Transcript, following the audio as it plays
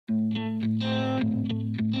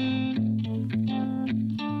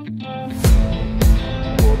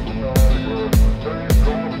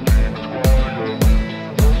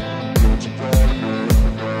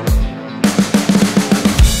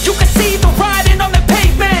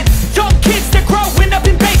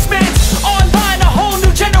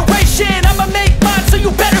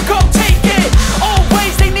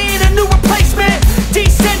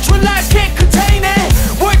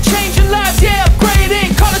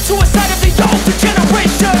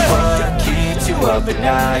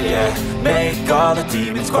night, yeah. Make all the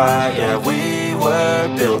demons quiet, yeah. We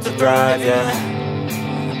were built to thrive,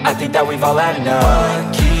 yeah. I think that we've all had enough.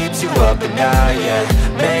 What keeps you up at night, yeah.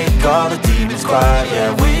 Make all the demons quiet,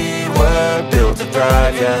 yeah. We were built to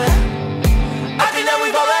thrive, yeah. I think that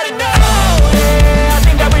we've all had enough. Oh, yeah, I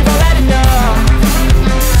think that we've all had enough.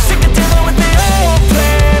 Sick of dealing with the old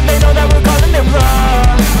plan. They know that we're calling it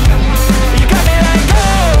wrong. You got me like,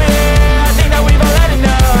 oh yeah, I think that we've all had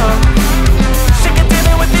enough. Sick of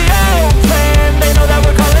dealing with the old plan. They know that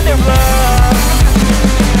we're calling it wrong.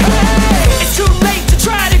 Hey, it's too late to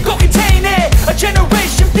try to go contain it. A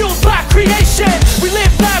generation fueled by creation. We live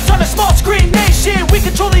lives on a small screen nation. We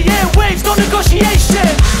control the airwaves, no negotiation.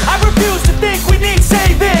 I refuse to think we need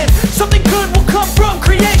saving. Something good will come from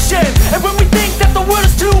creation. And when we think that the world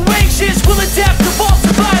is too anxious, we'll adapt, evolve,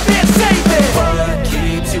 survive and save it. What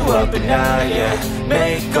keeps you up at night, yeah.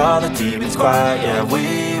 Make all the demons quiet, yeah.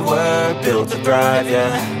 We were built to thrive,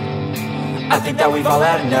 yeah. I think that we've all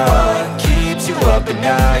had enough. What keeps you up at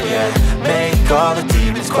night, yeah. Make all the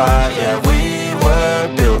demons quiet, yeah. We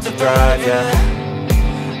were built to thrive, yeah.